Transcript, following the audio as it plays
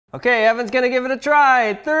Okay, Evan's gonna give it a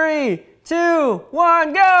try. 3, 2,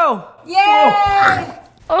 1, go! Yay!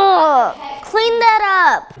 Oh, clean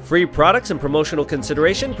that up. Free products and promotional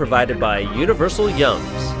consideration provided by Universal Yums.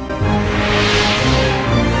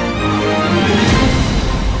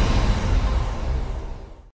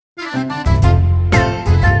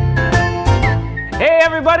 Hey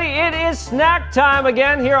everybody, it is snack time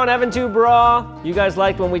again here on Evan 2 Bra. You guys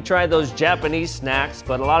liked when we tried those Japanese snacks,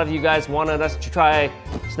 but a lot of you guys wanted us to try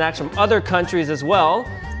snacks from other countries as well.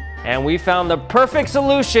 And we found the perfect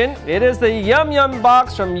solution. It is the Yum Yum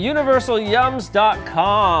box from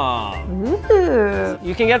universalyums.com. Ooh.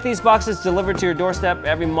 You can get these boxes delivered to your doorstep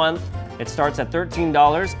every month. It starts at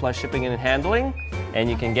 $13 plus shipping and handling. And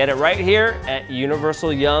you can get it right here at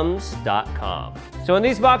universalyums.com. So in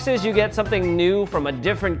these boxes, you get something new from a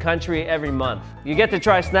different country every month. You get to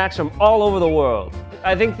try snacks from all over the world.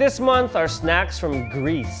 I think this month are snacks from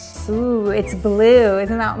Greece. Ooh, it's blue.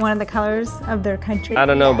 Isn't that one of the colors of their country? I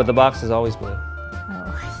don't know, but the box is always blue.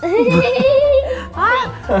 Oh.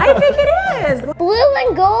 I think it is. Blue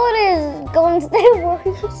and gold is Golden State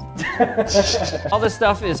Warriors. All this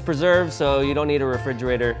stuff is preserved, so you don't need a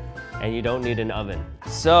refrigerator and you don't need an oven.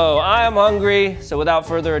 So I am hungry, so without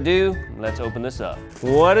further ado, let's open this up.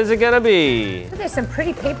 What is it gonna be? There's some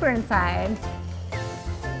pretty paper inside.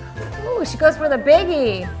 Ooh, she goes for the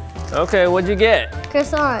biggie. Okay, what'd you get?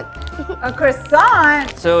 Croissant. A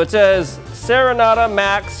croissant. So it says Serenata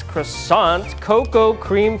Max Croissant Cocoa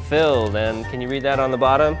Cream Filled. And can you read that on the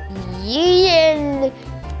bottom? Yin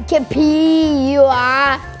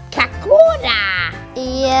Kapia Kakura.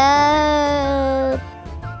 Yeah.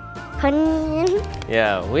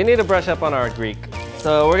 Yeah, we need to brush up on our Greek.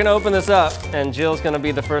 So we're gonna open this up and Jill's gonna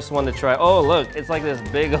be the first one to try. Oh, look, it's like this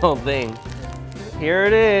big old thing. Here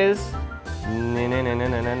it is.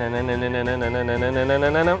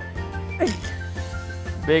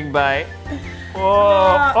 Big bite.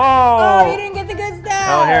 Oh, Oh, you didn't get the good stuff.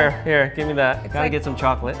 Oh, here, give me that. Gotta like get some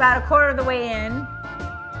chocolate. About a quarter of the way in.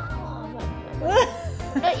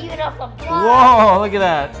 Whoa, look at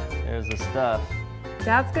that. There's the stuff.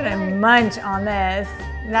 That's gonna munch on this.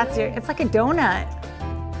 It's like a donut.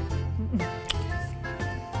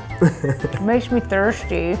 Makes me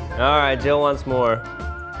thirsty. All right, Jill wants more.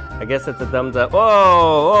 I guess it's a thumbs up.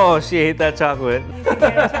 Oh, she ate that chocolate.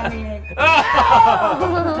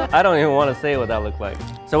 I don't even want to say what that looked like.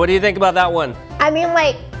 So what do you think about that one? I mean,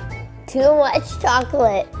 like, too much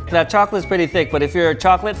chocolate. That chocolate's pretty thick, but if you're a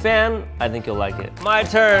chocolate fan, I think you'll like it. My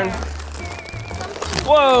turn.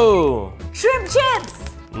 Whoa! Shrimp chips.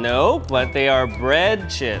 No, but they are bread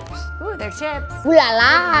chips. Ooh, they're chips. Ooh la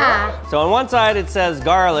la. So on one side it says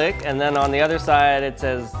garlic, and then on the other side it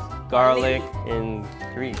says garlic in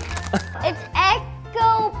Greek. It's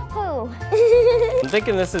echo poo. I'm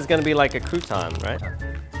thinking this is gonna be like a crouton, right?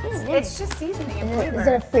 It's just seasoning and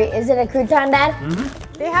flavor. Is it a crouton, Dad? Mm-hmm.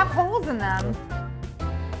 They have holes in them.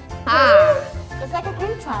 Ah. It's like a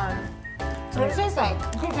crouton. That's what it tastes like,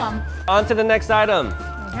 a crouton. On to the next item.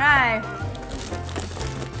 Okay.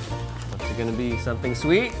 What's it gonna be? Something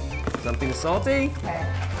sweet? Something salty? Okay.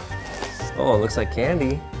 Oh, it looks like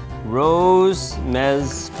candy. Rose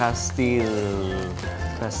Mez Pastilles.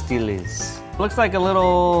 Looks like a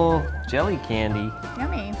little jelly candy.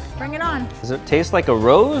 Yummy. Bring it on. Does it taste like a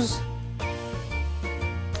rose?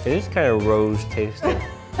 It is kind of rose tasting.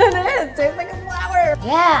 It is. Tastes like a flower.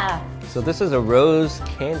 Yeah. So this is a rose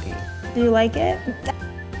candy. Do you like it?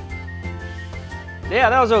 Yeah,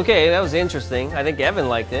 that was okay. That was interesting. I think Evan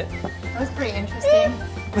liked it. That was pretty interesting.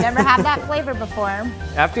 Never had that flavor before.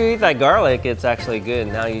 After you eat that garlic, it's actually good.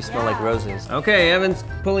 Now you smell like roses. Okay, Evan's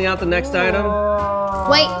pulling out the next item.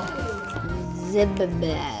 Wait.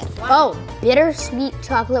 Oh, bittersweet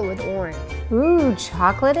chocolate with orange. Ooh,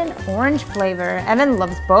 chocolate and orange flavor. Evan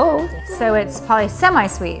loves both, so it's probably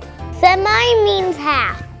semi-sweet. Semi means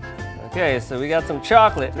half. Okay, so we got some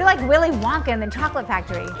chocolate. You're like Willy Wonka in the chocolate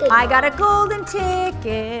factory. I got a golden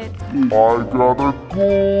ticket.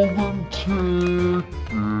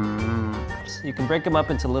 You can break them up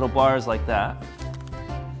into little bars like that.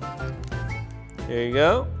 Here you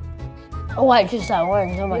go. Oh, I just saw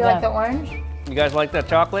orange. Oh my You god. like the orange? You guys like that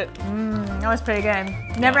chocolate? That was pretty good.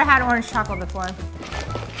 Never had orange chocolate before.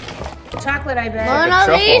 Chocolate, I bet. Mona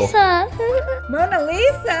Lisa. Mona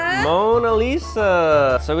Lisa. Mona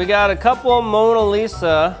Lisa. So we got a couple Mona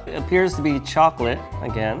Lisa. It appears to be chocolate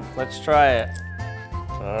again. Let's try it.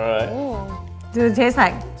 All right. What does it taste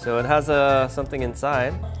like? So it has something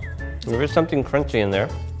inside. There is something crunchy in there.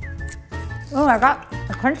 Oh, I got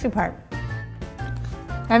the crunchy part.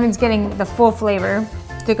 Evan's getting the full flavor.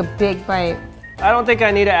 Take a big bite. I don't think I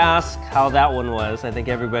need to ask how that one was. I think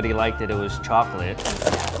everybody liked it. It was chocolate.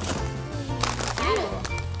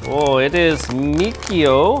 Oh, it is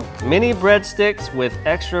Mikio mini breadsticks with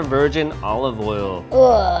extra virgin olive oil,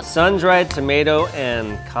 Ugh. sun-dried tomato,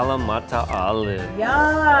 and Kalamata olive. Yum.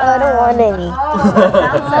 I don't want any. Oh,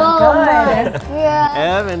 that sounds so good. Yeah.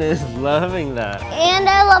 Evan is loving that. And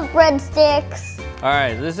I love breadsticks. All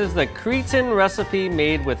right, this is the Cretan recipe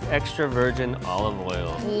made with extra virgin olive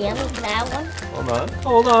oil. Yum, that one.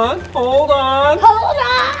 Hold on. Hold on.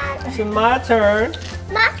 It's my turn.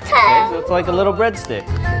 My Okay, turn. so it's like a little breadstick.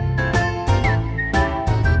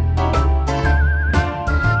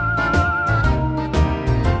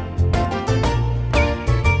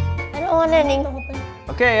 I don't want any.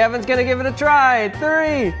 Okay, Evan's gonna give it a try.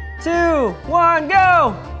 3, 2, 1,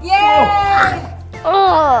 go! Yay!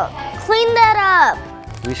 Oh, clean that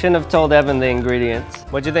up. We shouldn't have told Evan the ingredients.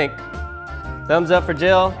 What'd you think? Thumbs up for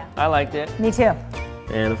Jill. I liked it. Me too.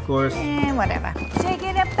 And of course, Whatever. Shake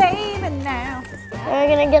it up, baby, now. We're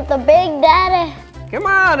gonna get the big daddy. come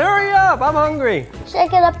on, hurry up. I'm hungry.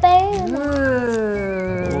 Shake it up, baby.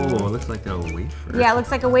 Ooh. Oh, it looks like a wafer. Yeah, it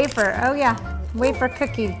looks like a wafer. Oh yeah, wafer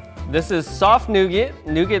cookie. This is soft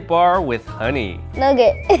nougat bar with honey.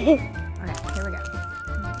 Nugget. Okay, here we go.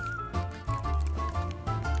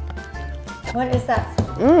 What is that?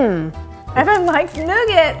 Evan likes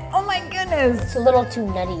nougat. Oh my goodness. It's a little too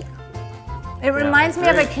nutty. It reminds me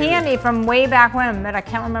of a very chewy. candy from way back when, but I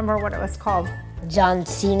can't remember what it was called. John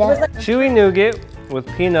Cena. Chewy nougat with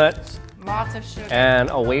peanuts Lots of sugar. and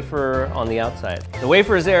a wafer on the outside. The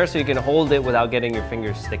wafer is there so you can hold it without getting your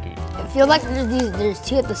fingers sticky. I feel like there's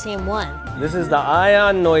two at the same one. This is the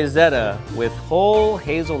Ion Noisetta with whole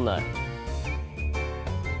hazelnut.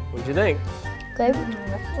 What'd you think? Good.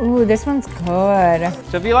 Ooh, this one's good.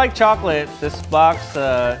 So if you like chocolate, this box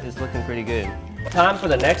is looking pretty good. Time for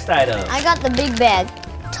the next item. I got the big bag.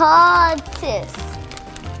 Tortis.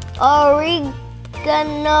 Oregano.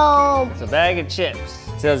 It's a bag of chips.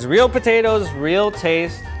 It says real potatoes, real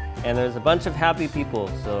taste, and there's a bunch of happy people,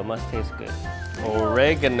 so it must taste good.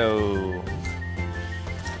 Oregano.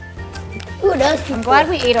 Ooh, that's I'm glad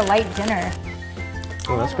we ate a light dinner.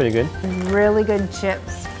 Oh, that's pretty good. Really good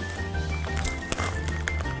chips.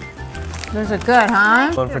 Those are good,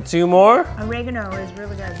 huh? One for 2 more. Oregano is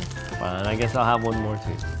really good. Fine, I guess I'll have one more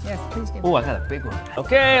too. Yes, please do. Oh, I got a big one.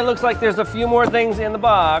 Okay, it looks like there's a few more things in the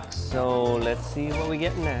box, so let's see what we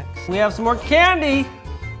get next. We have some more candy.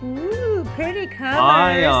 Ooh, pretty colors.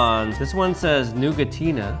 Ions. This one says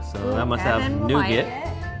Nougatina, so that must have Evan will like nougat.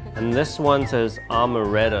 it. And this one says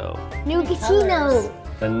Amaretto. Nougatino.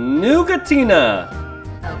 The Nougatina.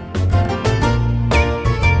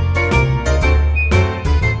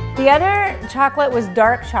 The other chocolate was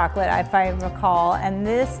dark chocolate, if I recall, and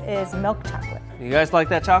this is milk chocolate. You guys like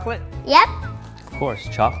that chocolate? Yep. Of course,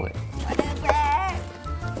 chocolate. What is it?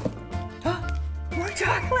 More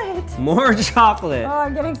chocolate! More chocolate. Oh,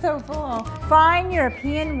 I'm getting so full. Fine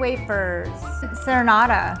European wafers,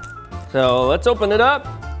 Serenata. So let's open it up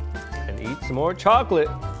and eat some more chocolate.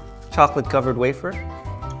 Chocolate covered wafer.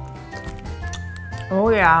 Oh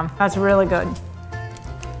yeah, that's really good.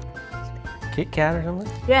 Kit Kat or something?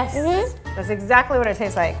 Yes, Mm-hmm. that's exactly what it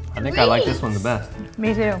tastes like. I think I like this one the best.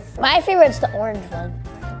 Me too. My favorite's the orange one.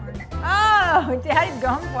 Oh, Daddy's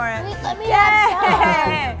going for it. Let me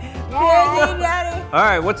have Yay, Daddy. All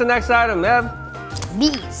right, what's the next item, Ev? some.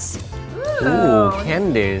 These. Ooh,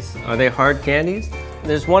 candies. Are they hard candies?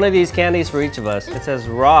 There's one of these candies for each of us. It says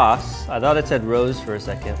Ross. I thought it said Rose for a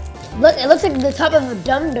second. Look, it looks like the top of a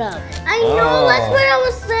dum dum. I know, that's what I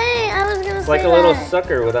was saying. I was gonna It's say like a little that.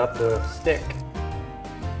 sucker without the stick.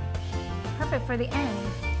 Perfect for the end.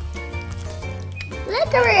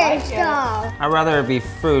 Licorice though. I'd rather it be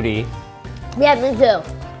fruity, Yeah, me too.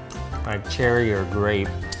 like cherry or grape.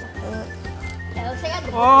 Yeah, looks like I got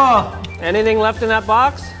the Oh, anything left in that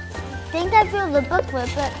box? I think I feel the booklet,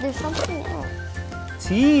 but there's something else.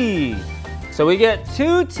 Tea. So we get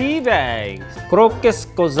 2 tea bags. Crocus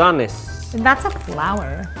Cozanes. And that's a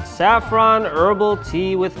flower. Saffron herbal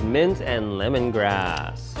tea with mint and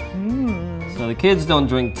lemongrass. So the kids don't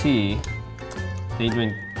drink tea. They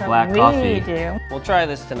drink black we coffee. do. We'll try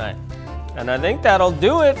this tonight. And I think that'll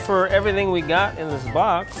do it for everything we got in this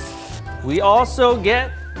box. We also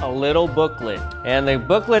get a little booklet. And the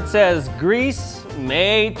booklet says Greece,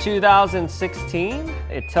 May 2016.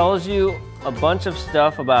 It tells you a bunch of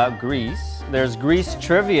stuff about Greece. There's Greece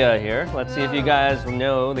trivia here. Let's see if you guys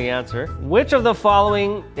know the answer. Which of the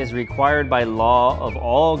following is required by law of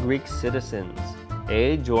all Greek citizens?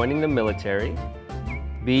 A, joining the military.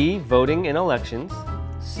 B, voting in elections.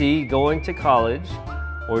 C, going to college.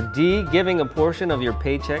 Or D, giving a portion of your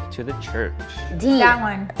paycheck to the church. D. That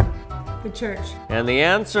one. The church. And the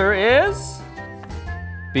answer is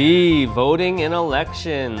B, voting in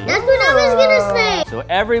elections. That's what I was gonna say. So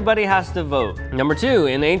everybody has to vote. Number 2,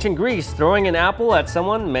 in ancient Greece, throwing an apple at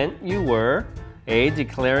someone meant you were A,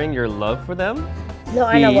 declaring your love for them. No,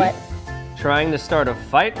 I know B, what. trying to start a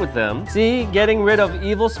fight with them. C, getting rid of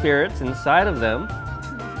evil spirits inside of them.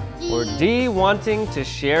 Or D, wanting to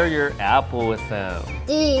share your apple with them.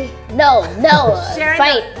 D. No. Sharing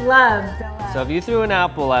Fight. the love. So if you threw an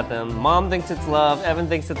apple at them, Mom thinks it's love, Evan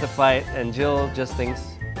thinks it's a fight, and Jill just thinks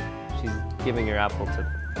she's giving your apple to them.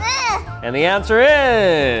 And the answer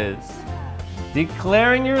is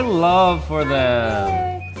declaring your love for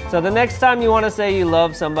them. So the next time you want to say you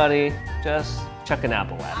love somebody, just chuck an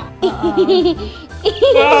apple at them.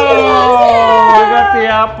 Oh, I got the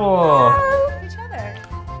apple. Each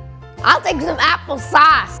other. I'll take some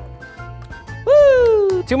applesauce.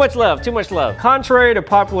 Woo! Too much love, too much love. Contrary to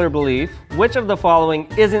popular belief, which of the following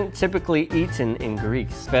isn't typically eaten in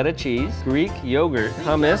Greece? Feta cheese, Greek yogurt,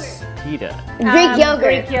 hummus, pita. Greek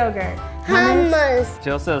yogurt. Greek yogurt. Hummus.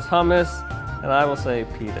 Jill says hummus, and I will say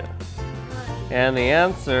pita. And the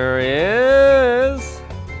answer is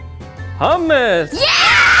hummus.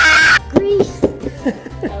 Yeah! Greece.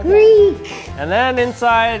 Greek. And then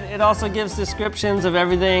inside, it also gives descriptions of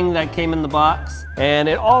everything that came in the box. And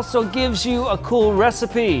it also gives you a cool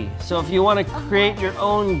recipe. So if you want to create your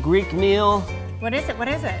own Greek meal, What is it? What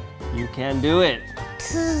is it? you can do it.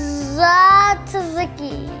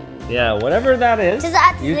 Tzatziki. Yeah, whatever that is,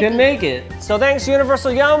 Tzatziki. you can make it. So thanks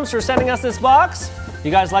Universal Yums for sending us this box. If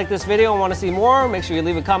you guys like this video and want to see more, make sure you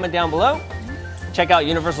leave a comment down below. Check out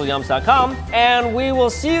universalyums.com, and we will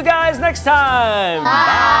see you guys next time.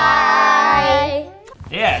 Bye.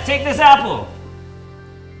 Yeah, take this apple.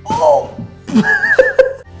 Oh.